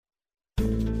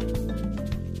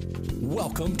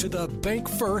Welcome to the Bank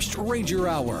First Ranger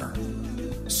Hour.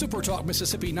 Super Talk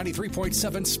Mississippi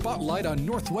 93.7 Spotlight on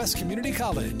Northwest Community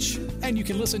College. And you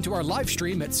can listen to our live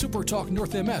stream at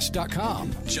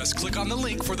supertalknorthms.com. Just click on the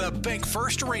link for the Bank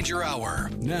First Ranger Hour.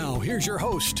 Now, here's your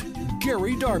host,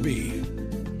 Gary Darby.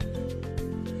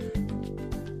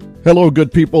 Hello,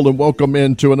 good people, and welcome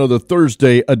into another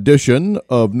Thursday edition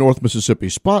of North Mississippi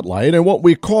Spotlight. And what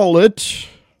we call it,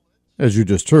 as you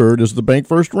just heard, is the Bank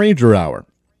First Ranger Hour.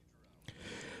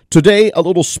 Today, a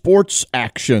little sports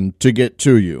action to get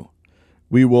to you.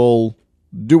 We will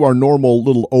do our normal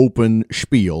little open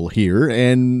spiel here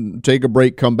and take a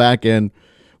break, come back, and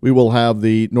we will have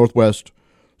the Northwest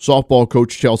softball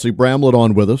coach Chelsea Bramlett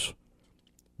on with us.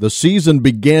 The season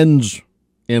begins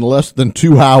in less than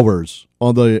 2 hours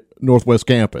on the Northwest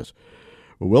campus.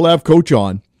 We'll have Coach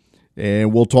on,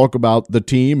 and we'll talk about the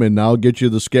team, and I'll get you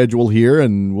the schedule here,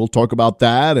 and we'll talk about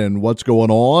that and what's going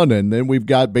on. And then we've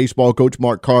got baseball coach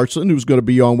Mark Carson, who's going to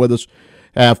be on with us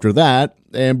after that.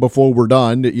 And before we're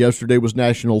done, yesterday was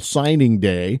National Signing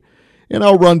Day, and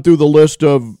I'll run through the list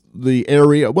of the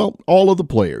area, well, all of the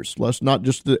players, not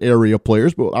just the area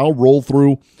players, but I'll roll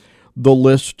through the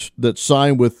list that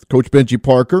signed with Coach Benji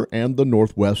Parker and the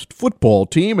Northwest football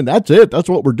team, and that's it. That's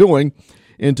what we're doing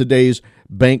in today's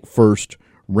Bank First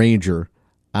Ranger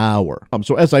Hour.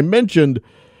 So as I mentioned,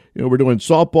 we're doing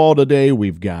softball today.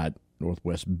 We've got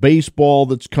Northwest baseball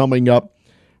that's coming up.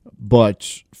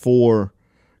 But for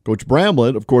Coach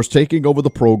Bramlett, of course, taking over the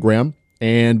program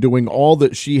and doing all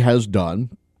that she has done,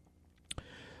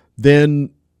 then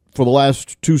for the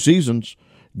last 2 seasons,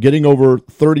 getting over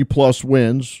 30-plus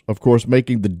wins, of course,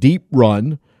 making the deep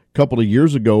run a couple of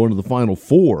years ago into the Final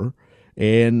Four,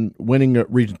 and winning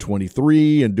at Region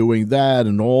 23 and doing that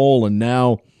and all, and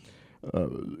now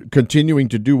continuing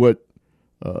to do what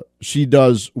she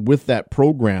does with that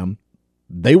program.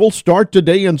 They will start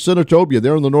today in Senatobia.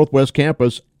 They're on the Northwest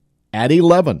campus at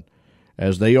 11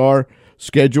 as they are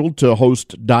scheduled to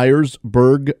host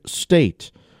Dyersburg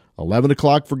State. 11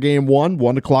 o'clock for Game 1,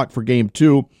 1 o'clock for Game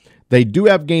 2. They do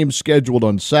have games scheduled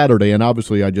on Saturday, and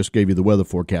obviously I just gave you the weather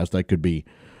forecast. That could be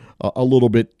a little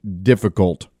bit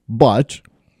difficult. But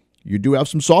you do have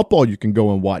some softball you can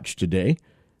go and watch today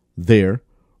there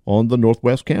on the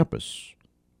Northwest campus.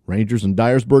 Rangers and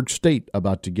Dyersburg State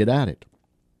about to get at it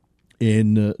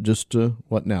in just, an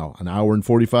hour and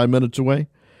 45 minutes away?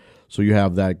 So you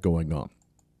have that going on.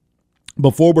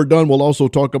 Before we're done, we'll also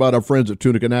talk about our friends at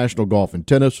Tunica National Golf and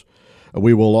Tennis.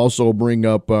 We will also bring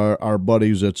up our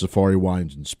buddies at Safari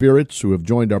Wines and Spirits who have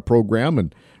joined our program,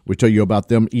 and we tell you about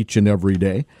them each and every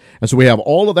day. And so we have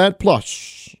all of that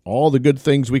plus all the good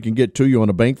things we can get to you on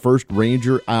a Bank First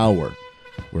Ranger Hour.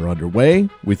 We're underway.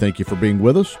 We thank you for being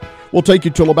with us. We'll take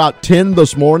you till about 10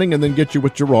 this morning and then get you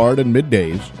with Gerard and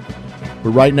middays.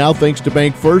 But right now, thanks to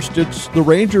Bank First, it's the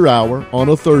Ranger Hour on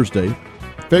a Thursday,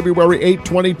 February 8,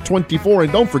 2024.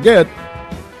 And don't forget,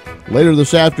 later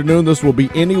this afternoon, this will be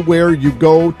anywhere you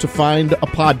go to find a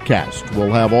podcast.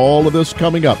 We'll have all of this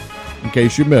coming up in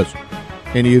case you missed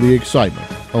any of the excitement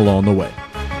along the way.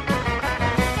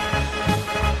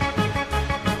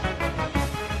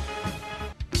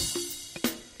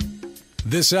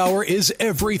 This hour is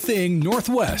everything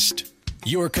Northwest.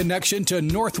 Your connection to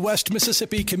Northwest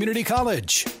Mississippi Community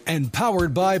College and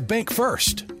powered by Bank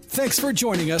First. Thanks for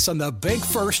joining us on the Bank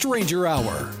First Ranger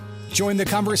Hour. Join the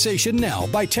conversation now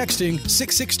by texting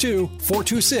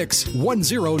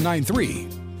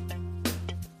 662-426-1093.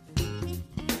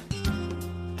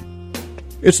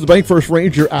 It's the Bank First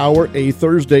Ranger Hour, a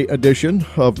Thursday edition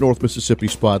of North Mississippi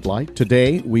Spotlight.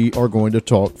 Today, we are going to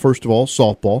talk, first of all,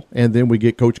 softball, and then we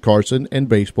get Coach Carson and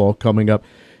baseball coming up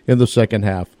in the second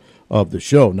half of the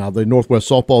show. Now, the Northwest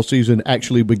softball season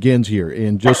actually begins here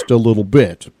in just a little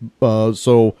bit,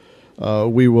 so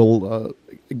we will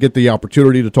get the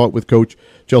opportunity to talk with Coach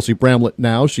Chelsea Bramlett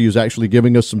now. She is actually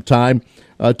giving us some time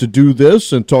to do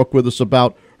this and talk with us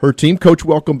about her team. Coach,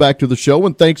 welcome back to the show,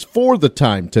 and thanks for the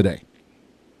time today.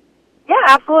 Yeah,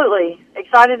 absolutely.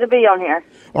 Excited to be on here.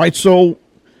 All right, so,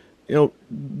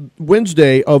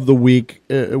 Wednesday of the week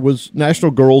was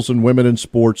National Girls and Women in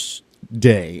Sports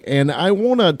Day, and I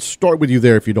want to start with you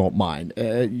there if you don't mind.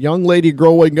 Young lady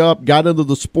growing up, got into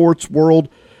the sports world,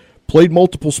 played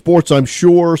multiple sports, I'm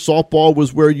sure. Softball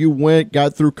was where you went,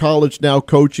 got through college, now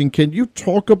coaching. Can you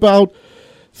talk about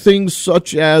things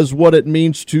such as what it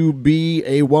means to be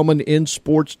a woman in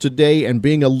sports today and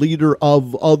being a leader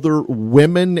of other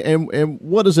women, and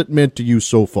what has it meant to you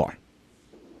so far?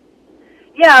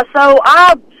 Yeah, so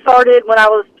I started when I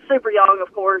was super young,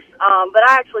 of course, but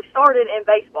I actually started in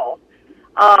baseball.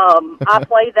 I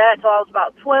played that until I was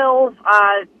about 12.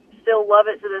 I still love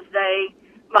it to this day.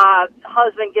 my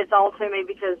husband gets on to me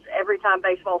because every time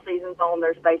baseball season's on,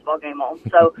 there's a baseball game on.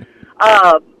 So,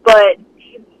 but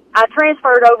I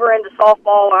transferred over into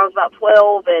softball when I was about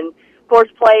 12 and, of course,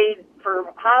 played for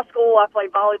high school. I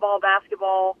played volleyball,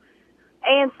 basketball,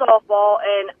 and softball,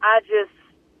 and I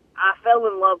fell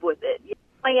in love with it.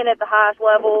 Playing at the highest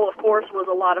level, of course, was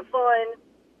a lot of fun,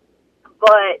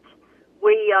 but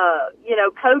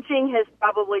coaching has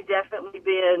probably definitely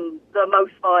been the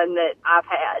most fun that I've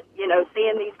had.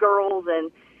 Seeing these girls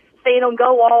and seeing them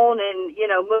go on and,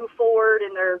 move forward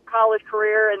in their college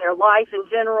career and their life in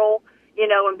general,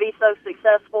 and be so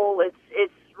successful.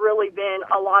 It's really been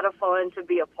a lot of fun to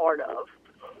be a part of.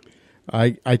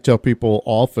 I tell people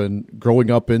often,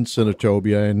 growing up in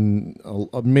Senatobia and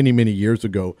many, many years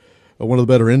ago, one of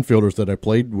the better infielders that I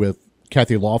played with,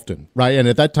 Kathy Lofton, right? And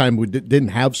at that time, we didn't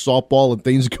have softball and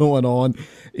things going on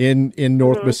in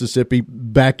North Mississippi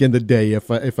back in the day,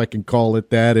 if I can call it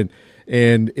that.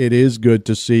 And it is good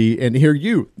to see and hear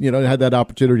you had that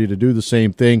opportunity to do the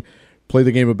same thing, play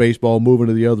the game of baseball, move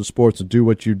into the other sports and do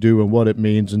what you do and what it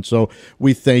means. And so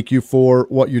we thank you for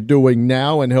what you're doing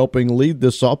now and helping lead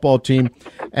this softball team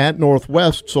at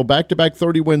Northwest. So back-to-back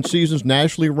 30-win seasons,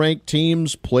 nationally ranked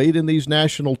teams played in these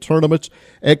national tournaments.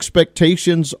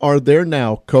 Expectations are there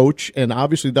now, Coach, and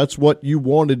obviously that's what you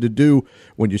wanted to do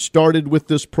when you started with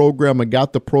this program and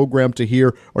got the program to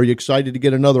here. Are you excited to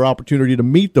get another opportunity to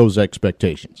meet those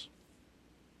expectations?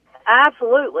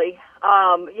 Absolutely.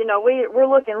 We're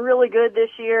looking really good this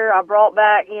year. I brought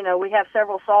back, we have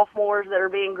several sophomores that are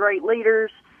being great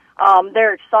leaders.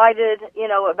 They're excited,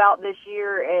 about this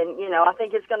year, and, I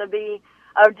think it's going to be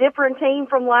a different team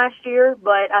from last year,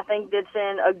 but I think it's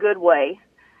in a good way.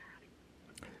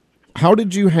 How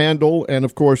did you handle, and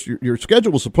of course your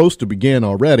schedule was supposed to begin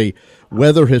already,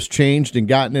 weather has changed and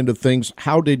gotten into things.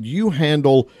 How did you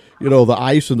handle, the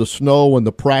ice and the snow and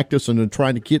the practice and then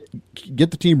trying to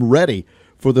get the team ready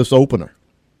for this opener?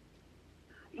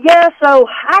 Yeah, so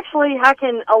actually I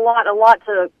can allot a lot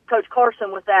to Coach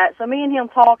Carson with that. So me and him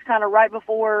talked kind of right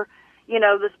before,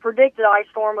 this predicted ice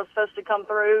storm was supposed to come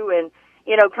through and,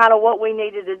 kind of what we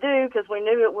needed to do because we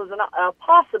knew it was a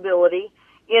possibility,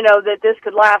 that this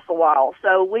could last a while.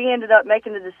 So we ended up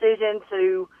making the decision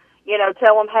to,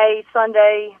 tell them, hey,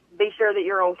 Sunday, be sure that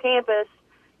you're on campus.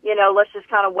 Let's just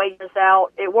kind of wait this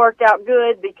out. It worked out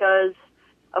good because,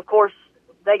 of course,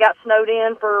 they got snowed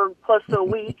in for close to a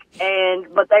week,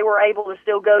 but they were able to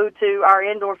still go to our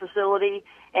indoor facility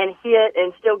and hit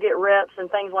and still get reps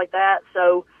and things like that.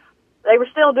 So they were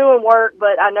still doing work,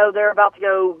 but I know they're about to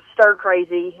go stir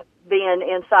crazy being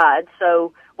inside.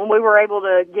 So when we were able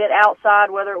to get outside,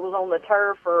 whether it was on the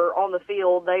turf or on the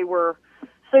field, they were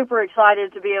super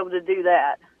excited to be able to do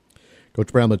that.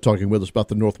 Coach Bramlett talking with us about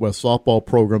the Northwest softball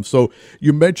program. So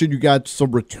you mentioned you got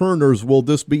some returners. Will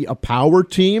this be a power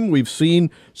team? We've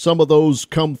seen some of those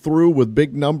come through with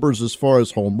big numbers as far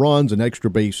as home runs and extra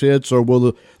base hits, or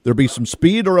will there be some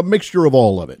speed or a mixture of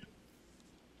all of it?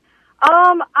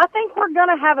 I think we're going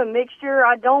to have a mixture.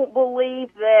 I don't believe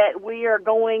that we are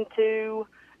going to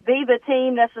be the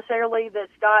team necessarily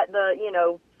that's got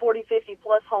the, 40,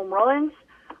 50-plus home runs.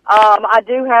 I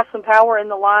do have some power in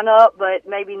the lineup, but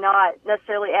maybe not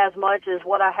necessarily as much as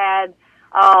what I had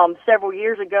several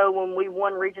years ago when we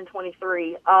won Region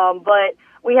 23. But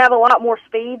we have a lot more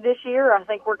speed this year. I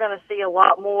think we're going to see a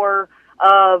lot more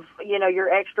of, your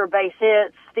extra base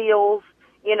hits, steals,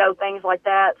 things like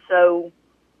that. So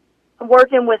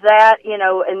working with that,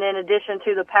 and then addition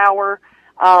to the power,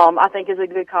 I think is a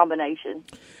good combination.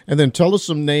 And then tell us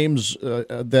some names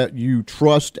that you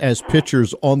trust as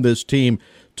pitchers on this team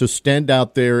to stand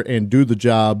out there and do the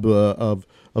job of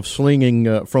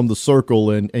slinging from the circle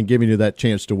and giving you that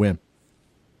chance to win.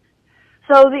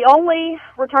 So the only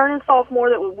returning sophomore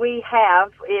that we have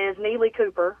is Neely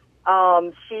Cooper.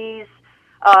 She's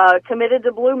committed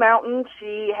to Blue Mountain.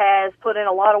 She has put in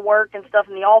a lot of work and stuff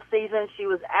in the off season. She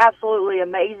was absolutely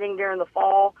amazing during the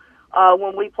fall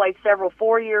when we played several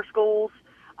four-year schools.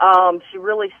 She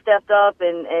really stepped up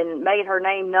and made her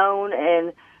name known,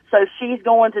 and so she's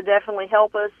going to definitely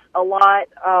help us a lot.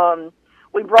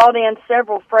 We brought in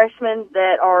several freshmen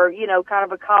that are, kind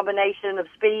of a combination of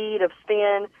speed, of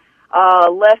spin,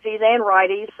 lefties and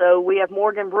righties. So we have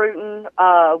Morgan Bruton,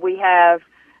 we have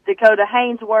Dakota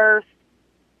Hainsworth,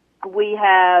 we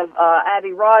have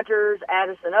Abby Rogers,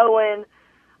 Addison Owen.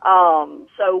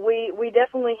 So we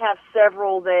definitely have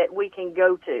several that we can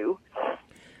go to.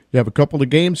 You have a couple of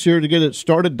games here to get it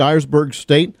started, Dyersburg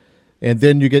State, and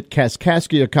then you get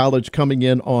Kaskaskia College coming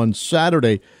in on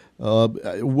Saturday.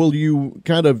 Will you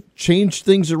kind of change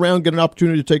things around, get an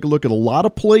opportunity to take a look at a lot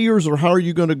of players, or how are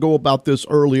you going to go about this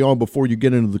early on before you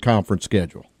get into the conference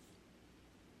schedule?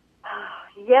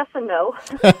 yes and no.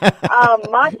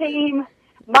 My team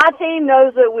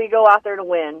knows that we go out there to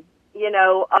win. You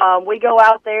know, we go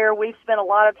out there. We've spent a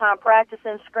lot of time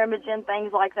practicing, scrimmaging,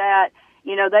 things like that.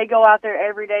 You know, they go out there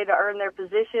every day to earn their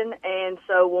position. And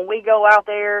so when we go out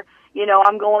there, you know,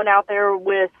 I'm going out there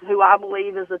with who I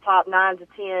believe is the top 9 to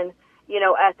 10, you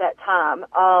know, at that time.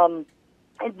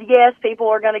 And yes, people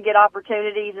are going to get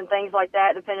opportunities and things like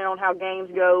that depending on how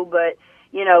games go. But,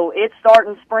 you know, it's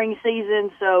starting spring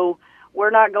season, so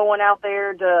we're not going out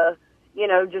there to, you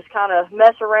know, just kind of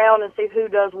mess around and see who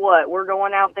does what. We're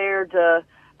going out there to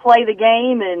play the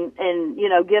game and you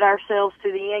know, get ourselves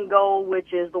to the end goal,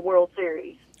 which is the World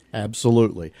Series.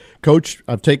 Absolutely. Coach,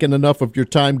 I've taken enough of your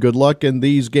time. Good luck in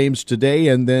these games today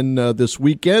and then this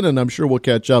weekend, and I'm sure we'll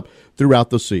catch up throughout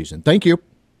the season. Thank you.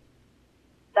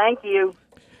 Thank you.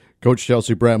 Coach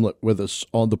Chelsea Bramlett with us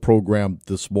on the program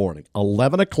this morning.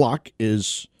 11 o'clock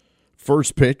is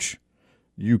first pitch.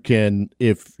 You can,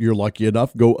 if you're lucky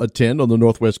enough, go attend on the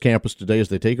Northwest campus today as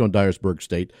they take on Dyersburg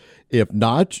State. If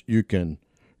not, you can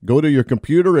go to your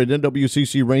computer at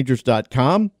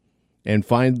nwccrangers.com and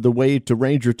find the way to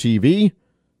Ranger TV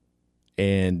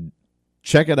and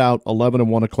check it out. 11 and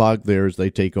 1 o'clock there as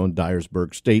they take on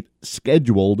Dyersburg State,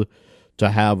 scheduled to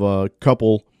have a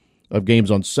couple of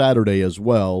games on Saturday as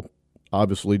well,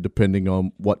 obviously depending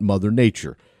on what Mother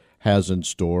Nature has in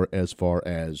store as far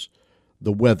as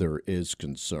the weather is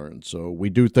concerned. So we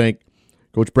do thank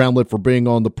Coach Bramlett for being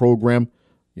on the program,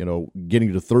 you know,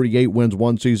 getting to 38 wins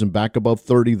one season, back above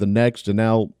 30 the next, and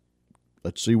now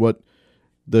let's see what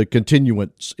the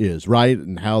continuance is, right,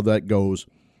 and how that goes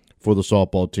for the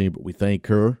softball team. But we thank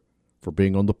her for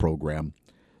being on the program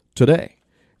today.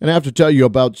 And I have to tell you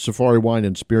about Safari Wine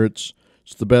and Spirits.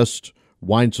 It's the best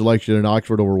wine selection in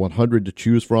Oxford, over 100 to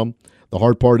choose from. The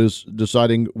hard part is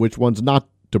deciding which ones not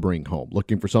to bring home.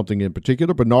 Looking for something in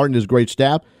particular? Bernard and his great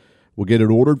staff will get it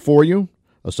ordered for you.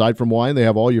 Aside from wine, they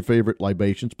have all your favorite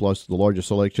libations, plus the largest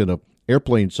selection of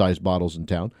airplane-sized bottles in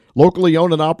town. Locally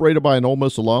owned and operated by an Ole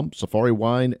Miss alum, Safari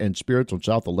Wine and Spirits on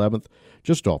South 11th,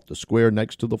 just off the square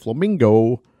next to the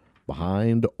Flamingo,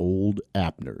 behind Old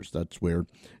Abner's. That's where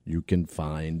you can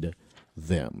find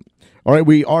them. All right,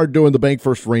 we are doing the Bank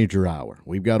First Ranger Hour.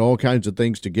 We've got all kinds of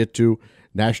things to get to.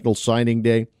 National Signing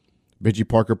Day. Benji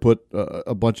Parker put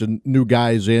a bunch of new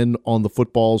guys in on the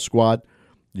football squad.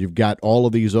 You've got all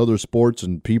of these other sports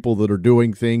and people that are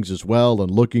doing things as well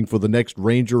and looking for the next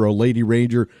Ranger or Lady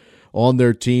Ranger on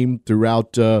their team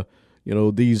throughout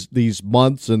these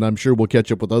months. And I'm sure we'll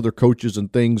catch up with other coaches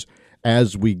and things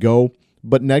as we go.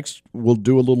 But next, we'll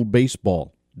do a little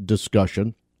baseball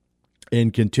discussion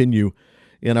and continue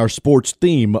in our sports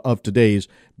theme of today's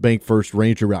Bank First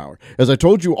Ranger Hour. As I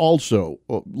told you also,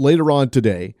 later on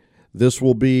today, this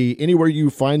will be anywhere you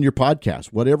find your podcast,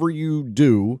 whatever you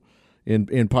do in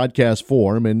podcast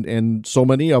form. And so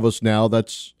many of us now,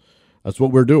 that's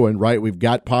what we're doing, right? We've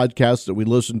got podcasts that we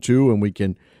listen to and we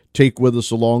can take with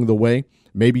us along the way.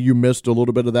 Maybe you missed a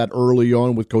little bit of that early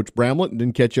on with Coach Bramlett and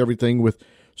didn't catch everything with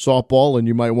softball, and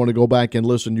you might want to go back and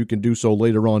listen. You can do so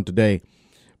later on today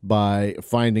by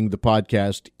finding the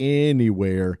podcast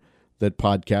anywhere that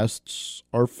podcasts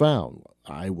are found.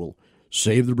 I will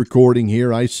save the recording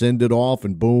here. I send it off,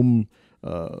 and boom,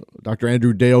 Dr.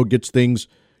 Andrew Dale gets things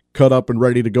cut up and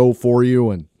ready to go for you,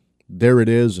 and there it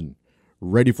is, and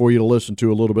ready for you to listen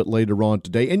to a little bit later on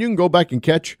today. And you can go back and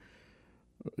catch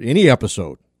any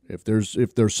episode. If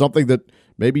there's something that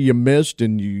maybe you missed,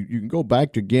 and you can go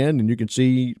back again, and you can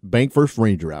see Bank First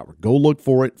Ranger Hour. Go look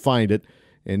for it, find it,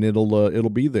 and it'll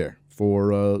be there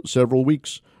for several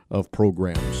weeks of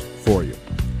programs for you.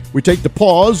 We take the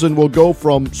pause, and we'll go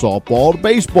from softball to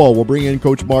baseball. We'll bring in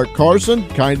Coach Mark Carson,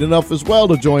 kind enough as well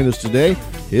to join us today.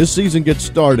 His season gets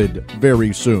started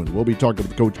very soon. We'll be talking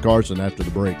with Coach Carson after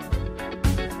the break.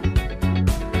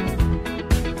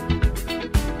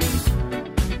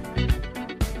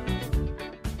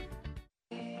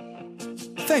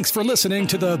 Thanks for listening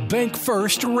to the Bank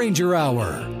First Ranger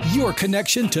Hour, your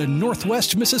connection to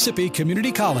Northwest Mississippi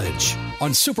Community College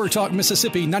on SuperTalk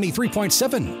Mississippi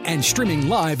 93.7 and streaming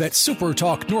live at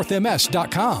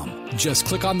supertalknorthms.com. Just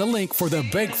click on the link for the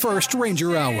Bank First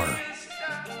Ranger Hour.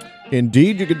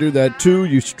 Indeed, you can do that too.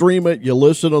 You stream it, you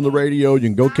listen on the radio, you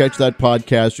can go catch that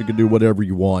podcast, you can do whatever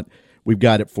you want. We've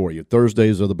got it for you.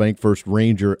 Thursdays are the Bank First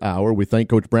Ranger Hour. We thank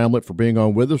Coach Bramlett for being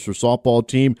on with us. Our softball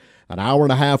team, an hour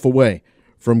and a half away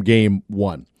from game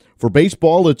one. For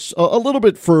baseball, it's a little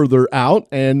bit further out,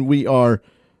 and we are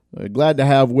glad to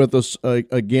have with us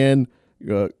again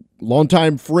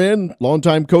longtime friend,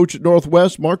 longtime coach at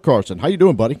Northwest, Mark Carson. How you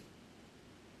doing, buddy?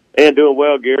 Hey, doing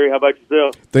well, Gary. How about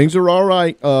yourself? Things are all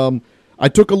right. I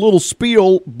took a little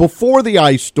spiel before the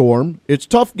ice storm. It's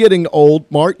tough getting old,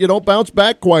 Mark. You don't bounce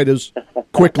back quite as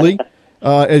quickly.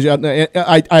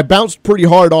 I bounced pretty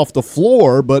hard off the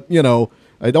floor, but,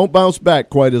 I don't bounce back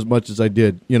quite as much as I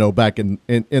did, back in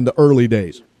the early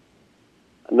days.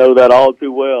 I know that all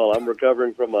too well. I'm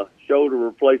recovering from a shoulder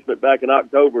replacement back in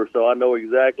October, so I know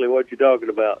exactly what you're talking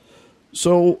about.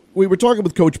 So we were talking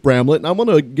with Coach Bramlett, and I'm going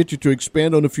to get you to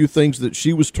expand on a few things that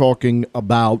she was talking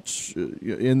about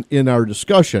in our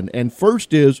discussion. And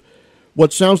first is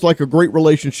what sounds like a great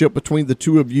relationship between the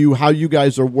two of you, how you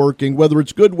guys are working, whether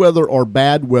it's good weather or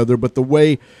bad weather, but the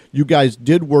way you guys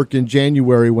did work in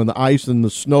January when the ice and the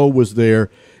snow was there,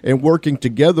 and working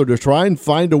together to try and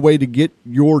find a way to get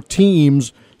your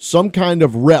teams some kind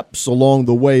of reps along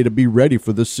the way to be ready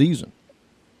for this season.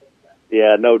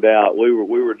 Yeah, no doubt. We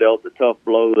were dealt a tough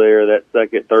blow there that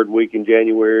second, third week in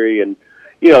January, and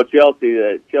Chelsea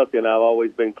and I have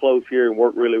always been close here and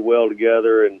worked really well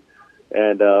together, and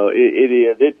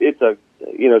it's a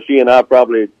she and I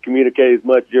probably communicate as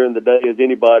much during the day as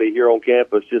anybody here on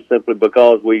campus, just simply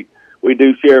because we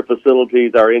do share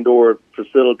facilities. Our indoor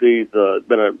facilities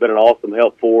been an awesome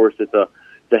help for us. It's a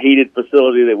heated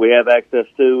facility that we have access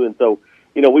to, and so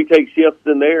we take shifts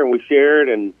in there and we share it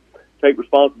and take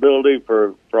responsibility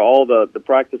for all the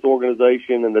practice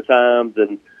organization and the times,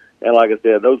 and like I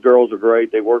said, those girls are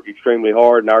great. They work extremely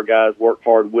hard, and our guys work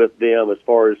hard with them as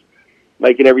far as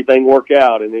making everything work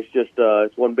out. And it's just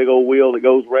it's one big old wheel that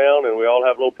goes round, and we all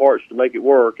have little parts to make it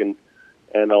work. And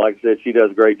like I said, she does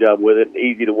a great job with it and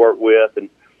easy to work with. And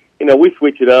we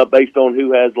switch it up based on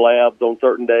who has labs on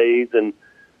certain days, and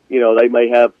they may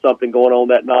have something going on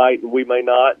that night and we may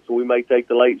not, so we may take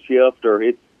the late shift, or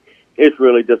it's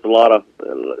really just a lot of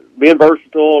being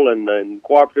versatile and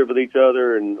cooperative with each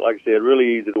other, and like I said,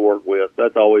 really easy to work with.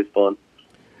 That's always fun.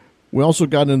 We also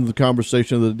got into the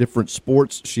conversation of the different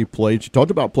sports she played. She talked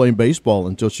about playing baseball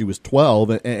until she was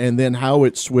 12, and then how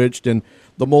it switched and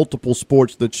the multiple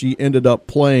sports that she ended up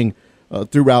playing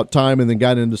throughout time, and then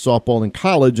got into softball in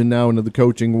college and now into the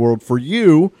coaching world. For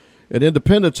you at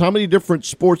Independence, how many different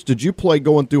sports did you play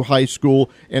going through high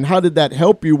school, and how did that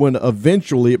help you when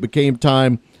eventually it became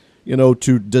time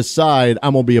to decide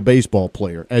I'm going to be a baseball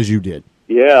player, as you did?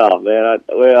 Yeah, man.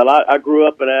 I grew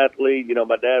up an athlete.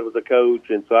 My dad was a coach,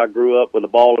 and so I grew up with a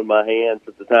ball in my hands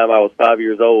at the time I was 5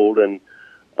 years old. And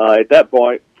at that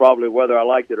point, probably whether I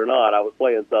liked it or not, I was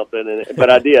playing something. But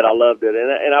I did. I loved it,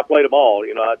 and I played them all.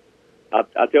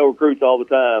 I tell recruits all the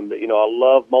time that I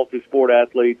love multi-sport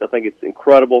athletes. I think it's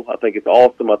incredible. I think it's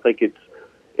awesome. I think it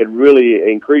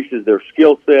really increases their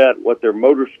skill set, what their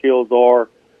motor skills are.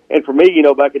 And for me,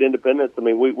 back at Independence, I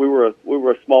mean, we were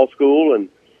a small school, and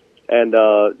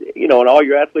all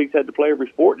your athletes had to play every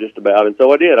sport just about. And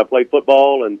so I did. I played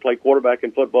football and played quarterback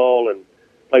in football and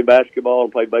played basketball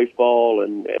and played baseball.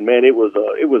 And man, it was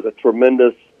a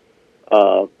tremendous,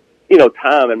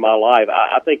 time in my life.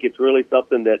 I think it's really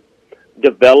something that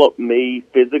developed me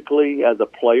physically as a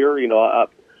player. Of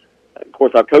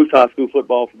course, I coached high school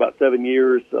football for about 7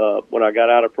 years when I got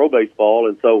out of pro baseball.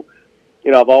 And so,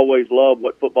 I've always loved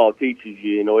what football teaches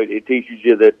you. It teaches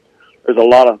you that there's a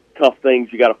lot of tough things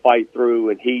you got to fight through,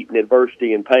 and heat and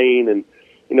adversity and pain. And,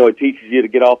 it teaches you to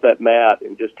get off that mat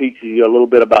and just teaches you a little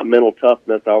bit about mental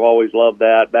toughness. I've always loved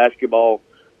that. Basketball,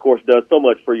 of course, does so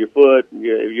much for your foot,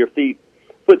 your feet,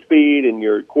 foot speed, and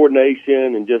your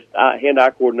coordination, and just hand-eye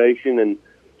coordination. And,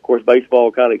 of course,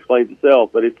 baseball kind of explains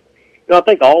itself. But I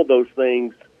think all those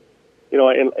things, and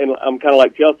I'm kind of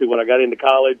like Chelsea. When I got into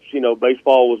college,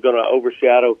 baseball was going to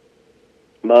overshadow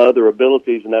my other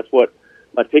abilities, and that's what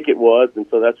my ticket was. And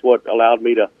so that's what allowed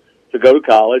me to go to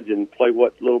college and play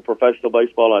what little professional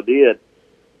baseball I did.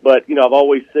 But, I've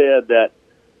always said that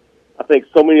I think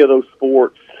so many of those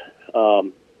sports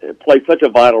play such a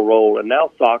vital role. And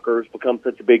now soccer's become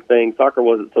such a big thing. Soccer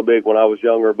wasn't so big when I was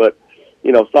younger, but,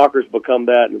 soccer's become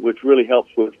that, which really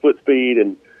helps with foot speed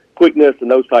and quickness and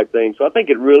those type things. So I think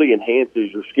it really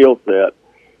enhances your skill set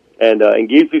and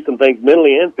gives you some things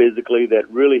mentally and physically that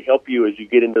really help you as you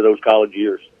get into those college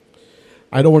years.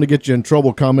 I don't want to get you in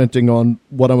trouble commenting on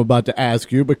what I'm about to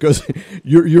ask you, because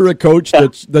you're a coach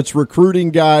that's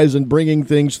recruiting guys and bringing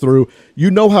things through.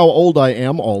 You know how old I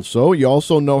am also. You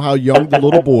also know how young the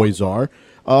little boys are.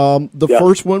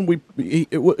 First one,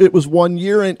 it was 1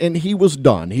 year, and he was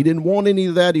done. He didn't want any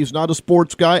of that. He's not a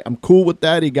sports guy. I'm cool with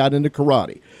that. He got into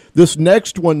karate. This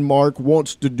next one, Mark,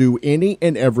 wants to do any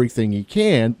and everything he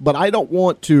can, but I don't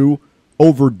want to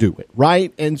overdo it,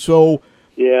 right? And so,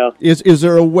 is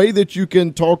there a way that you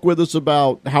can talk with us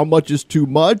about how much is too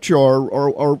much, or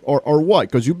what?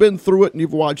 Because you've been through it and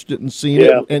you've watched it and seen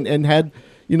it, and had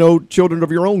children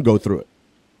of your own go through it.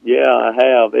 Yeah, I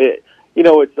have.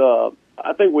 It's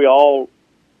I think we all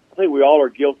are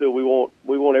guilty. We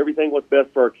want everything what's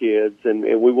best for our kids, and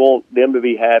we want them to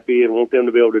be happy and want them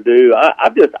to be able to do.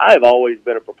 I've always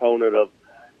been a proponent of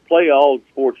play all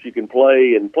sports you can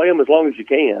play and play them as long as you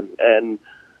can. And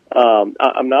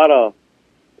I'm not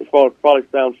it probably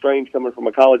sounds strange coming from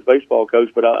a college baseball coach,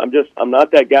 but I'm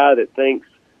not that guy that thinks,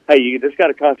 hey, you just got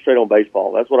to concentrate on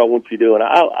baseball. That's what I want you doing.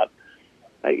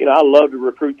 I love to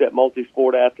recruit that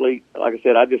multi-sport athlete. Like I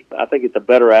said, I think it's a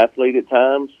better athlete at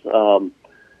times.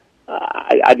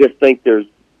 I just think there's,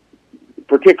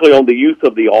 particularly on the use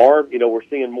of the arm, we're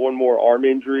seeing more and more arm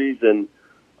injuries, and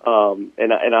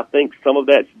I think some of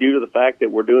that's due to the fact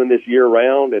that we're doing this year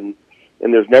round, and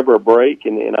there's never a break,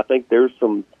 and I think there's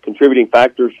some contributing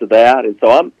factors to that. And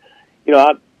so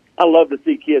I love to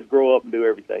see kids grow up and do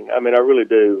everything. I mean, I really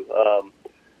do.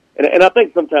 And I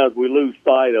think sometimes we lose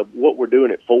sight of what we're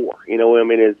doing it for.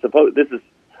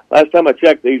 Last time I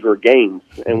checked, these were games,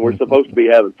 and we're supposed to be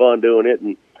having fun doing it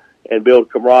and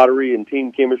build camaraderie and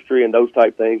team chemistry and those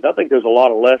type things. I think there's a lot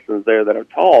of lessons there that are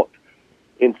taught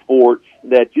in sports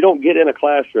that you don't get in a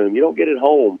classroom, you don't get at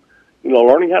home.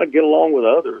 Learning how to get along with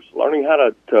others, learning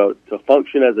how to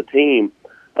function as a team.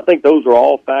 I think those are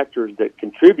all factors that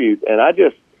contribute. And I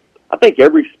think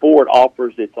every sport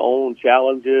offers its own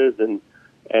challenges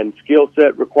and skill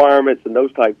set requirements and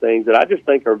those type things that I just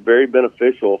think are very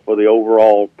beneficial for the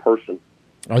overall person.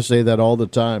 I say that all the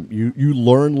time. You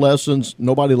learn lessons.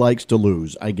 Nobody likes to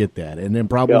lose. I get that. And then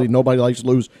probably nobody likes to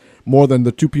lose more than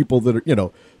the two people that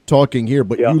are, talking here.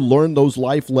 But you learn those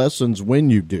life lessons when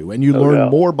you do. And you learn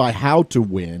more by how to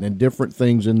win and different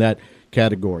things in that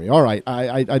category. All right.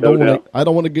 I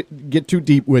don't want to get too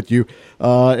deep with you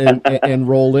and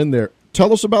roll in there.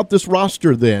 Tell us about this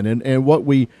roster then and what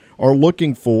we are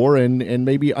looking for and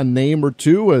maybe a name or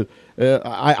two.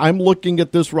 I'm looking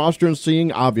at this roster and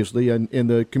seeing, obviously, in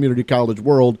the community college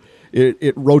world,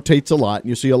 it rotates a lot, and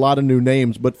you see a lot of new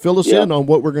names. But fill us in on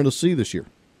what we're going to see this year.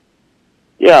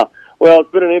 Yeah, well,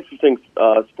 it's been an interesting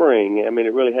spring. I mean,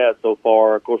 it really has so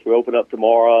far. Of course, we open up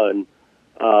tomorrow, and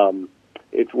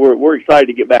we're excited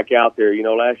to get back out there.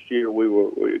 Last year we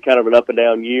were kind of an up and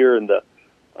down year, and the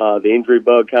injury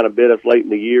bug kind of bit us late in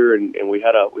the year, and we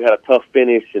had a tough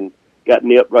finish and got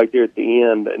nipped right there at the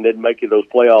end and didn't make it those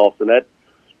playoffs, and that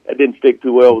didn't stick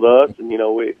too well with us. And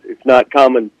it's not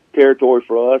common territory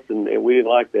for us, and we didn't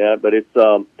like that. But it's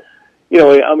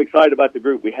I'm excited about the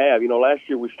group we have. Last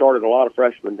year we started a lot of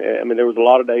freshmen. I mean, there was a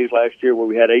lot of days last year where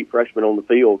we had 8 freshmen on the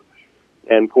field,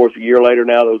 and of course a year later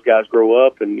now those guys grow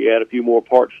up and you add a few more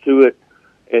parts to it.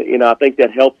 And I think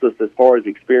that helps us as far as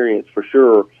experience for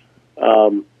sure.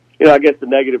 I guess the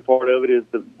negative part of it is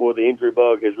the injury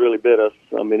bug has really bit us.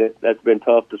 I mean, that's been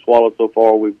tough to swallow so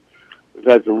far. We've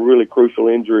had some really crucial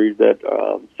injuries,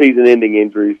 season-ending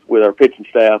injuries with our pitching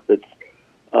staff. That's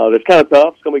kind of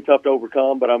tough. It's going to be tough to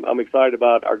overcome, but I'm excited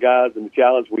about our guys and the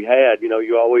challenge we had.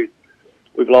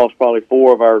 We've lost probably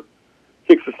 4 of our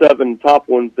 6 or 7 top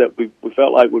ones that we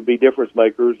felt like would be difference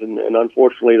makers, and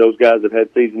unfortunately those guys have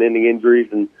had season-ending injuries,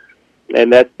 and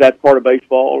that's part of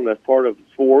baseball, and that's part of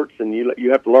sports, and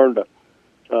you have to learn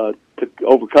to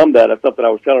overcome that. That's something I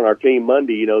was telling our team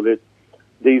Monday. That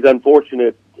these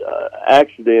unfortunate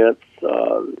accidents,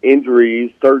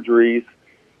 injuries, surgeries,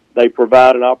 they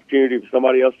provide an opportunity for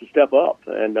somebody else to step up,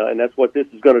 and that's what this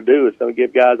is going to do. It's going to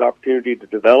give guys opportunity to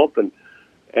develop, and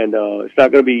it's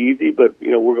not going to be easy, but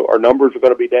our numbers are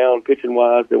going to be down pitching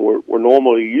wise than we're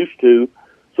normally used to,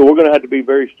 so we're going to have to be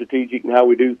very strategic in how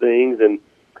we do things.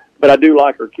 But I do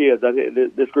like our kids. I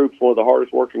think this group's one of the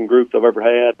hardest working groups I've ever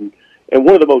had, and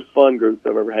one of the most fun groups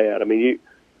I've ever had. I mean,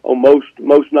 on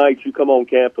most nights you come on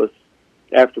campus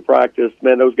after practice,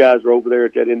 man, those guys are over there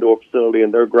at that indoor facility,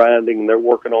 and they're grinding, and they're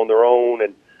working on their own,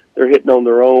 and they're hitting on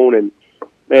their own, and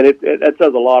man, that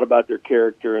says a lot about their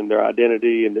character and their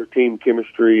identity and their team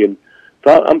chemistry, and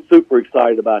so I'm super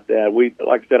excited about that.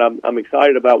 Like I said, I'm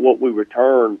excited about what we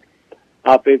return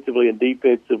offensively and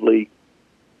defensively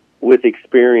with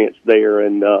experience there,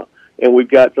 and we've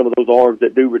got some of those arms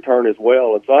that do return as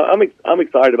well, and so I'm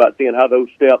excited about seeing how those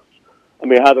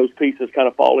how those pieces kind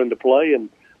of fall into play. And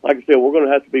like I said, we're going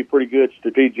to have to be pretty good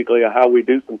strategically on how we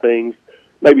do some things,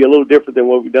 maybe a little different than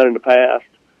what we've done in the past,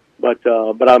 but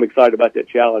I'm excited about that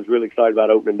challenge. Really excited about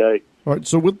opening day. All right,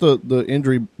 so with the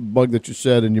injury bug that you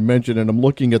said and you mentioned, and I'm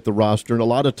looking at the roster, and a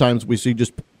lot of times we see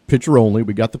just pitcher only.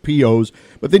 We got the POs,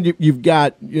 but then you've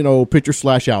got pitcher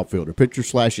 / outfielder, pitcher /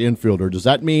 infielder. Does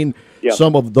that mean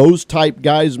some of those type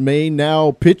guys may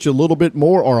now pitch a little bit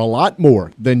more or a lot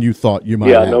more than you thought you might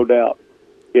have? Yeah, no doubt.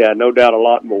 Yeah, no doubt, a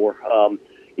lot more.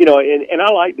 And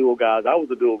I like dual guys. I was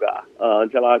a dual guy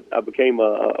until I became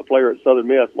a player at Southern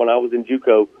Miss when I was in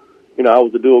JUCO. I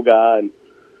was a dual guy, and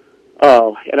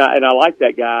I like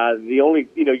that guy. The only,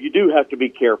 you do have to be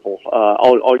careful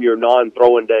on your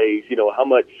non-throwing days. How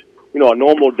much, a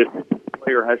normal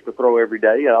player has to throw every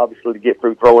day, obviously to get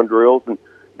through throwing drills and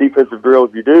defensive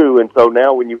drills you do. And so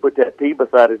now when you put that P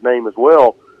beside his name as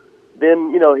well,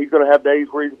 then, he's going to have days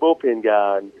where he's a bullpen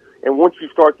guy. And once you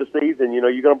start the season,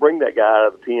 you're going to bring that guy out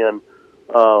of the pen.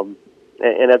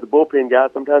 And as a bullpen guy,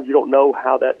 sometimes you don't know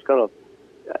how that's going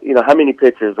to, how many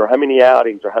pitches or how many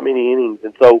outings or how many innings.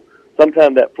 And so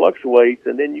sometimes that fluctuates,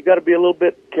 and then you got to be a little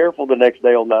bit careful the next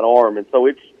day on that arm. And so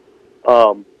it's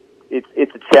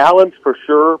a challenge for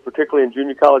sure, particularly in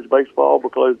junior college baseball,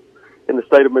 because in the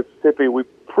state of Mississippi, we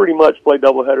pretty much play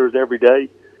doubleheaders every day,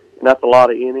 and that's a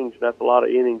lot of innings. And that's a lot of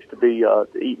innings to be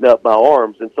eaten up by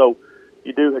arms. And so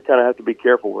you do kind of have to be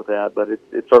careful with that, but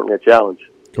it's certainly a challenge.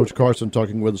 Coach Carson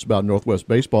talking with us about Northwest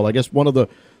baseball. I guess one of the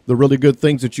really good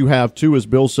things that you have, too, is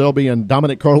Bill Selby and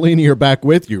Dominic Carlini are back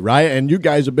with you, right? And you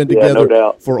guys have been together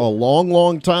no for a long,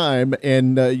 long time,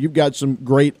 and you've got some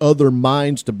great other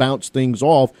minds to bounce things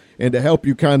off and to help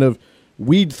you kind of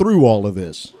weed through all of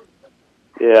this.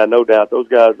 Yeah, no doubt. Those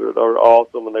guys are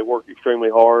awesome, and they work extremely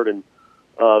hard, and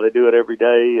they do it every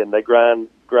day, and they grind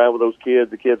with those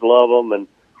kids. The kids love them, and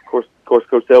of course,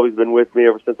 Coach Selby's been with me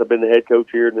ever since I've been the head coach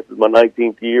here, and this is my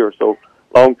 19th year, so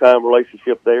long-time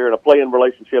relationship there, and a playing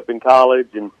relationship in college,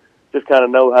 and just kind of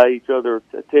know how each other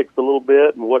ticks a little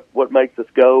bit and what makes us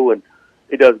go. And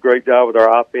he does a great job with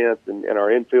our offense and our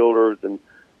infielders and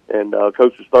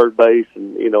coaches third base,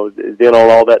 and is in on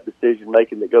all that decision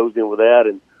making that goes in with that.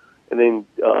 And then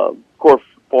of course,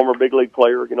 former big league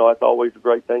player. That's always a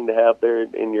great thing to have there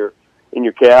in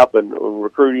your cap and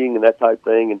recruiting and that type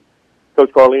thing. And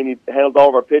Coach Carlini handles all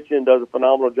of our pitching, does a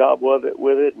phenomenal job with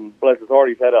it, and bless his heart,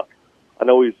 I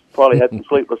know he's probably had some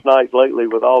sleepless nights lately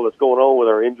with all that's going on with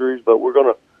our injuries, but we're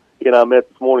going to, I met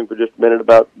this morning for just a minute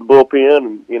about the bullpen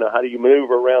and, how do you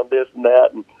maneuver around this and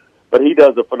that. But he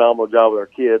does a phenomenal job with our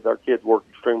kids. Our kids work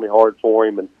extremely hard for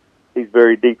him, and he's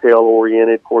very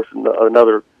detail-oriented. Of course,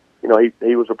 another,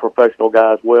 he was a professional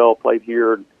guy as well, played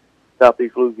here in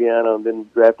Southeast Louisiana and then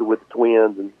drafted with the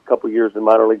Twins and a couple of years in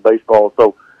minor league baseball.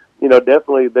 So,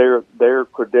 definitely their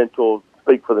credentials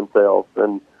speak for themselves,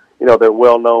 and they're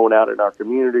well known out in our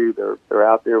community. They're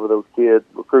out there with those kids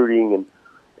recruiting,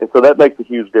 and so that makes a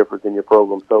huge difference in your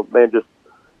program. So man, just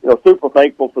super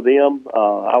thankful for them.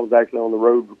 I was actually on the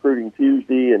road recruiting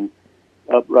Tuesday and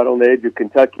up right on the edge of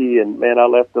Kentucky, and man, I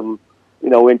left them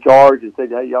in charge and said,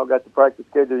 hey, y'all got the practice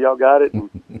schedule, y'all got it, and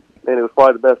man, it was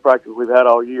probably the best practice we've had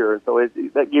all year. And so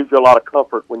that gives you a lot of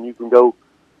comfort when you can go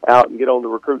out and get on the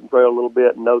recruiting trail a little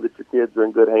bit and know that your kids are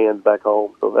in good hands back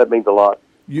home. So that means a lot.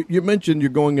 You mentioned you're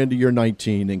going into year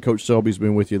 19, and Coach Selby's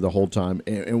been with you the whole time.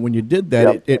 And when you did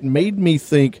that, yep. it made me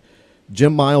think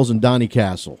Jim Miles and Donnie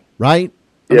Castle, right?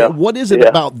 Yeah. I mean, what is it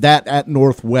about that at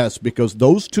Northwest? Because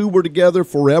those two were together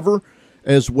forever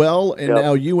as well, and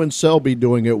now you and Selby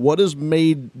doing it. What has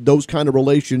made those kind of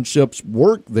relationships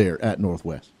work there at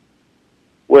Northwest?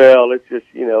 Well, it's just,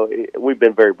 we've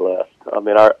been very blessed. I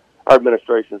mean, our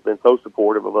administration has been so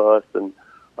supportive of us, and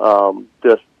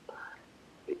just,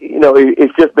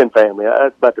 it's just been family.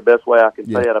 That's about the best way I can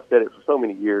say it. I've said it for so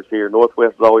many years here.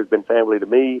 Northwest has always been family to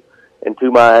me and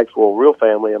to my actual real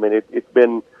family. I mean, it's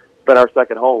been our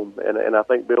second home, and I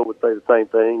think Bill would say the same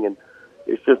thing. And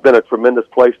it's just been a tremendous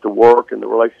place to work, and the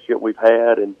relationship we've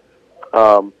had. And,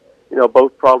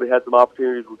 both probably had some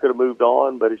opportunities we could have moved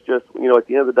on, but it's just, at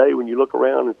the end of the day, when you look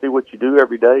around and see what you do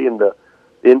every day and the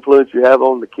influence you have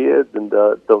on the kids and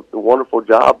the wonderful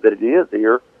job that it is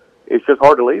here, it's just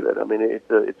hard to leave it. I mean,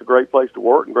 it's a great place to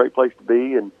work and great place to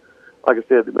be. And like I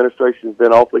said, the administration has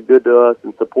been awfully good to us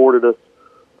and supported us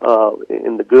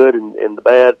in the good and the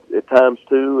bad at times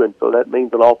too. And so that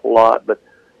means an awful lot. But,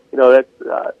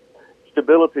 that's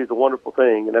stability is a wonderful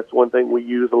thing. And that's one thing we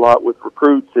use a lot with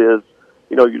recruits is,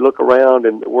 you look around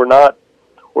and we're not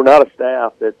a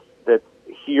staff that's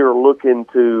here looking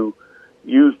to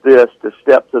use this to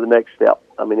step to the next step.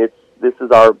 I mean, this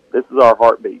is our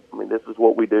heartbeat. I mean, this is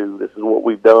what we do. This is what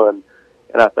we've done.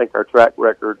 And I think our track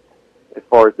record as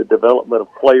far as the development of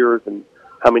players and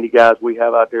how many guys we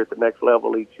have out there at the next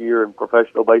level each year in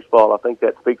professional baseball, I think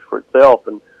that speaks for itself.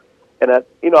 And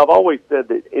I've always said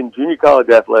that in junior college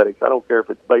athletics, I don't care if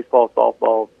it's baseball,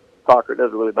 softball, soccer, it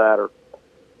doesn't really matter.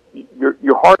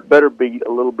 Your heart better beat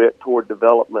a little bit toward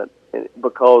development,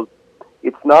 because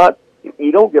it's not,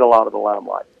 you don't get a lot of the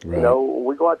limelight. Right. When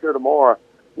we go out there tomorrow,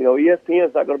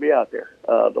 ESPN's not going to be out there.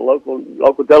 The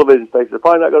local television stations are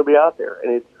probably not going to be out there,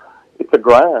 and it's a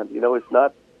grind. It's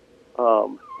not.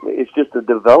 It's just a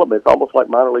development. It's almost like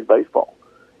minor league baseball,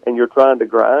 and you're trying to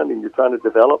grind and you're trying to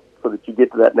develop so that you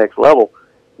get to that next level.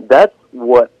 That's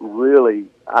what really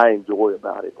I enjoy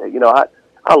about it. You know,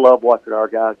 I love watching our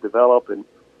guys develop and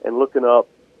looking up,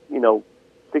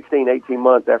 16, 18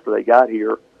 months after they got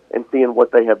here and seeing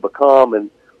what they have become. And,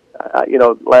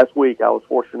 last week I was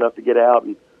fortunate enough to get out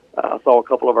and I saw a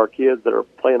couple of our kids that are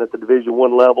playing at the Division I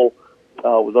level.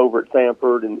 Was over at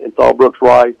Sanford and saw Brooks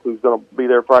Rice, who's going to be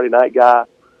their Friday night guy.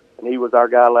 And he was our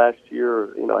guy last year.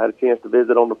 Had a chance to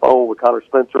visit on the phone with Connor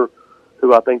Spencer,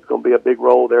 who I think is going to be a big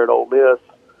role there at Ole Miss.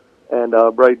 And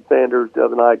Braden Sanders, the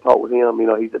other night, talked with him.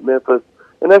 He's at Memphis.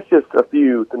 And that's just a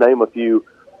few, to name a few.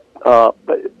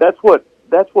 But that's what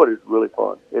is really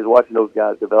fun, is watching those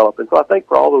guys develop. And so I think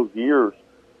for all those years,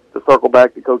 to circle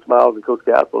back to Coach Miles and Coach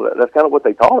Castle, that's kind of what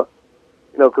they taught us.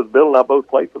 Because Bill and I both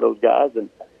played for those guys. And,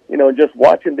 just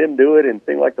watching them do it and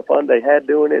seeing like the fun they had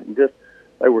doing it, and just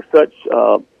they were such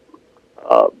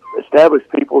established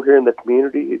people here in the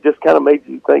community. It just kind of made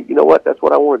you think, that's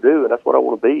what I want to do, and that's what I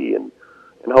want to be, and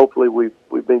hopefully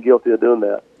we've been guilty of doing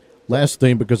that. Last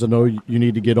thing, because I know you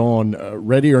need to get on.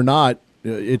 Ready or not,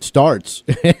 it starts.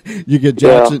 You get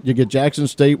Jackson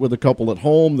State with a couple at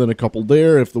home, then a couple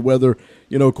there. If the weather,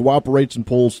 cooperates and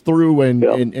pulls through,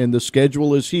 and the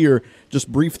schedule is here. Just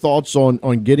brief thoughts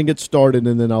on getting it started,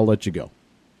 and then I'll let you go.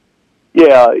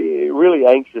 Yeah, really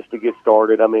anxious to get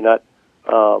started. I mean,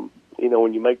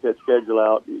 when you make that schedule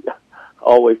out, I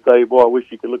always say, boy, I wish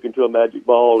you could look into a magic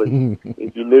ball, and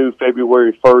if you knew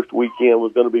February 1st weekend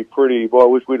was going to be pretty, boy, I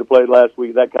wish we'd have played last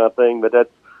week, that kind of thing. But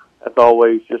that's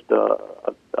always just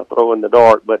a throw in the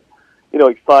dark. But,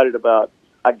 excited about,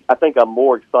 I think I'm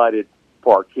more excited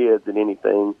for our kids than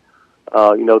anything.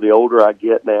 The older I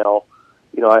get now,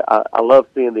 I love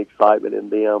seeing the excitement in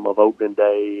them of opening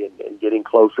day and getting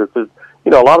closer. Because, a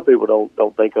lot of people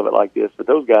don't think of it like this, but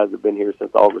those guys have been here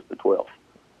since August the 12th.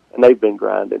 And they've been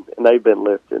grinding, and they've been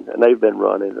lifting, and they've been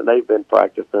running, and they've been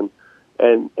practicing.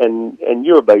 And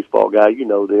you're a baseball guy, you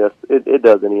know this. It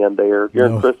doesn't end there.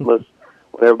 During Christmas,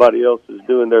 when everybody else is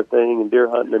doing their thing and deer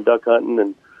hunting and duck hunting,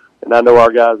 and I know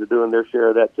our guys are doing their share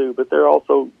of that too, but they're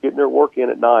also getting their work in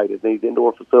at night at these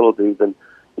indoor facilities. And,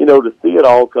 to see it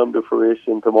all come to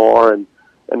fruition tomorrow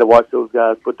and to watch those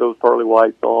guys put those pearly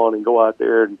whites on and go out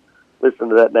there and listen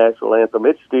to that national anthem,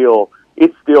 it's still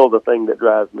the thing that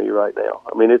drives me right now.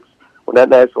 I mean, it's when that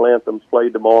national anthem's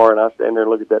played tomorrow and I stand there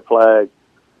and look at that flag,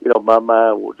 my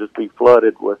mind will just be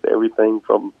flooded with everything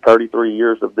from 33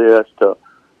 years of this to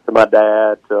my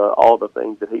dad, to all the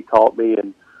things that he taught me.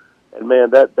 And man,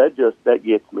 that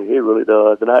gets me. It really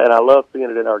does. And I love seeing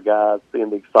it in our guys, seeing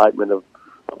the excitement of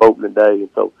opening day. And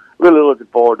so really looking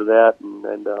forward to that.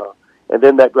 And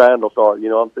then that grind will start.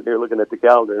 I'm sitting here looking at the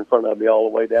calendar in front of me all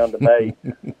the way down to May,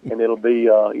 and it'll be,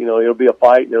 it'll be a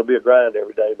fight and it'll be a grind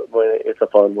every day. But boy, it's a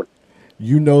fun one.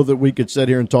 That we could sit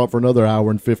here and talk for another hour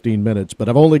and 15 minutes, but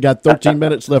I've only got 13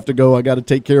 minutes left to go. I got to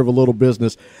take care of a little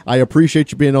business. I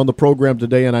appreciate you being on the program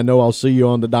today, and I know I'll see you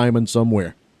on the diamond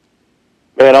somewhere.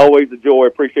 Man, always a joy.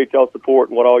 Appreciate y'all's support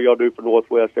and what all y'all do for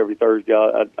Northwest every Thursday.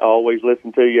 I always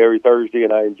listen to you every Thursday,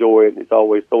 and I enjoy it. It's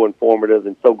always so informative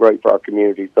and so great for our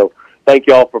community. So thank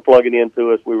y'all for plugging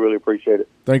into us. We really appreciate it.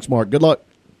 Thanks, Mark. Good luck.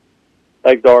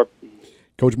 Thanks, Darb.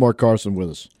 Coach Mark Carson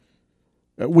with us.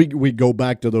 We go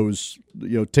back to those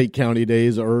Tate County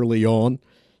days early on,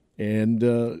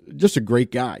 and just a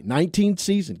great guy. 19th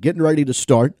season, getting ready to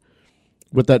start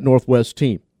with that Northwest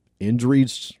team.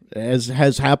 Injuries, as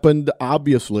has happened,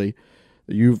 obviously.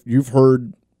 You've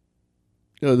heard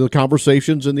the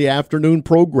conversations in the afternoon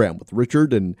program with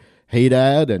Richard and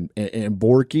Haydad and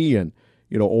Borky, and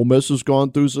Ole Miss has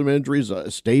gone through some injuries.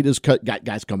 State has got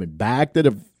guys coming back that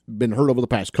have been hurt over the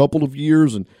past couple of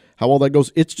years, and how all that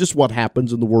goes. It's just what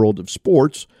happens in the world of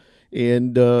sports.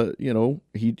 And,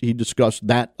 he discussed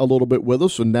that a little bit with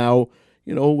us. And now,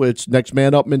 it's next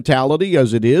man up mentality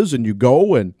as it is. And you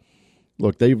go and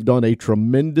look, they've done a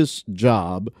tremendous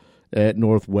job at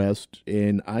Northwest.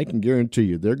 And I can guarantee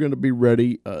you they're going to be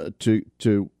ready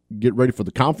to get ready for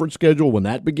the conference schedule when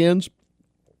that begins.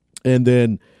 And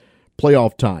then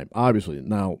playoff time, obviously.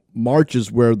 Now, March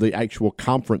is where the actual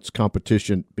conference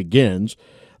competition begins.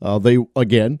 They,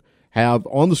 again, have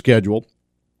on the schedule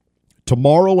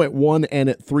tomorrow at 1 and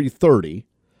at 3:30,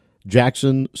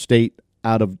 Jackson State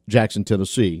out of Jackson,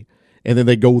 Tennessee. And then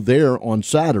they go there on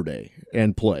Saturday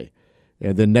and play.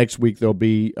 And then next week there'll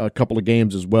be a couple of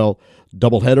games as well,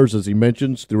 doubleheaders, as he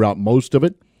mentions, throughout most of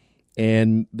it.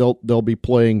 And they'll be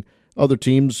playing other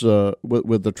teams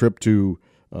with the trip to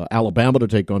Alabama to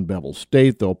take on Bevel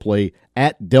State. They'll play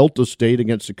at Delta State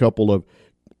against a couple of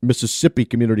Mississippi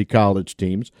Community College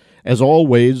teams. As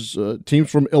always,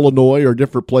 teams from Illinois or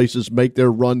different places make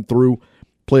their run through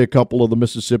play a couple of the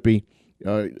Mississippi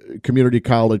community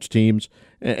college teams,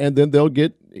 and then they'll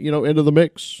get, into the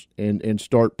mix and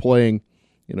start playing,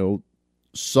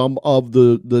 some of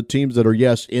the teams that are,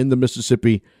 yes, in the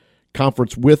Mississippi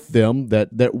conference with them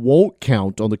that won't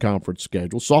count on the conference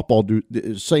schedule.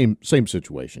 Softball same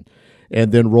situation.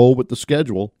 And then roll with the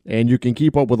schedule. And you can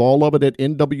keep up with all of it at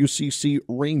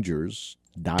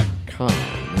nwccrangers.com.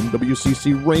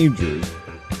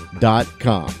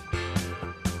 nwccrangers.com.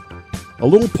 A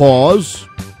little pause.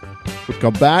 We'll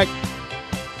come back.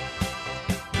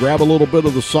 Grab a little bit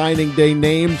of the signing day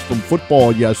names from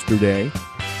football yesterday.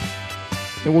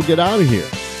 And we'll get out of here.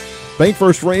 Bank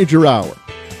First Ranger Hour.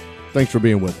 Thanks for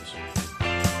being with us.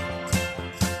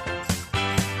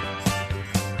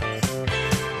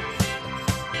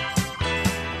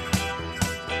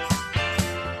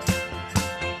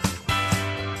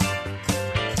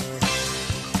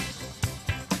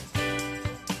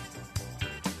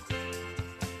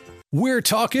 We're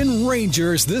talking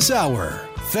Rangers this hour.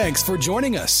 Thanks for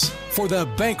joining us for the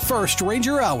Bank First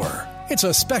Ranger Hour. It's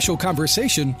a special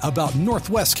conversation about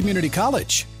Northwest Community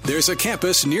College. There's a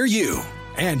campus near you,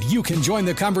 and you can join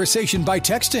the conversation by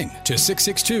texting to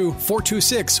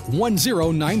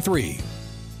 662-426-1093.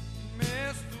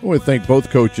 I want to thank both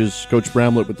coaches, Coach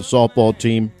Bramlett with the softball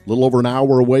team, a little over an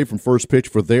hour away from first pitch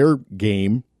for their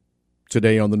game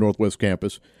today on the Northwest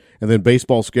campus, and then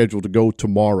baseball scheduled to go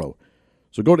tomorrow.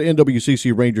 So go to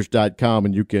nwccrangers.com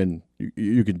and you can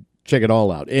check it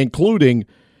all out, including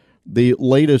the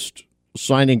latest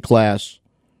signing class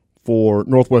for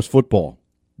Northwest football.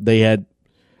 They had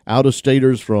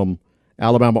out-of-staters from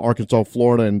Alabama, Arkansas,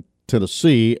 Florida, and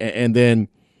Tennessee, and then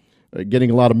getting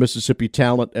a lot of Mississippi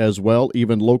talent as well,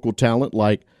 even local talent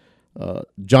like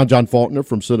John Faulkner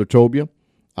from Senatobia,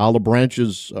 Olive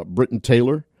Branch's Britton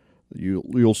Taylor.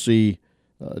 You'll see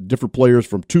different players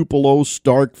from Tupelo,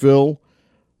 Starkville,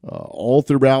 all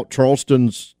throughout.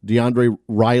 Charleston's DeAndre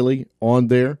Riley on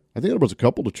there. I think there was a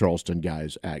couple of Charleston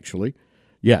guys, actually.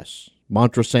 Yes,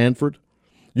 Montra Sanford.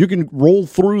 You can roll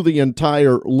through the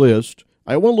entire list.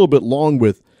 I went a little bit long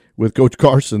with Coach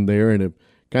Carson there and have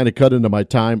kind of cut into my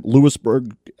time.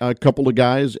 Lewisburg, a couple of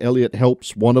guys. Elliott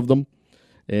Helps, one of them.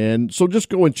 And so just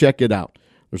go and check it out.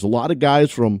 There's a lot of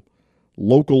guys from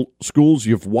local schools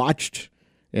you've watched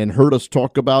and heard us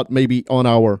talk about maybe on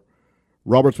our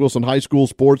Roberts Wilson High School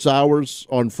sports hours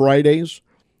on Fridays.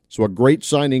 So a great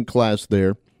signing class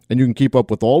there. And you can keep up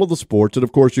with all of the sports. And,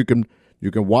 of course, you can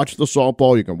watch the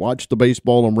softball, you can watch the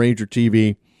baseball on Ranger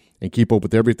TV, and keep up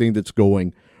with everything that's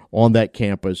going on that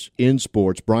campus in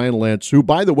sports. Brian Lentz, who,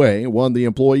 by the way, won the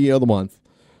Employee of the Month,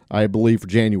 I believe, for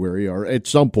January, or at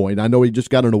some point. I know he just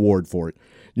got an award for it.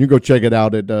 You can go check it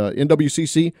out at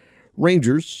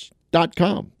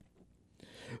nwccrangers.com.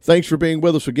 Thanks for being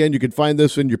with us again. You can find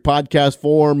this in your podcast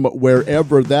form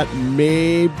wherever that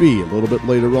may be a little bit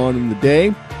later on in the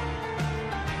day.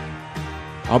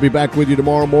 I'll be back with you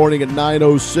tomorrow morning at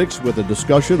 9:06 with a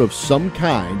discussion of some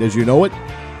kind, as you know it,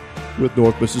 with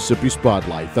North Mississippi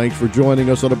Spotlight. Thanks for joining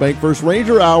us on the Bank First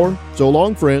Ranger Hour. So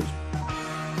long, friends.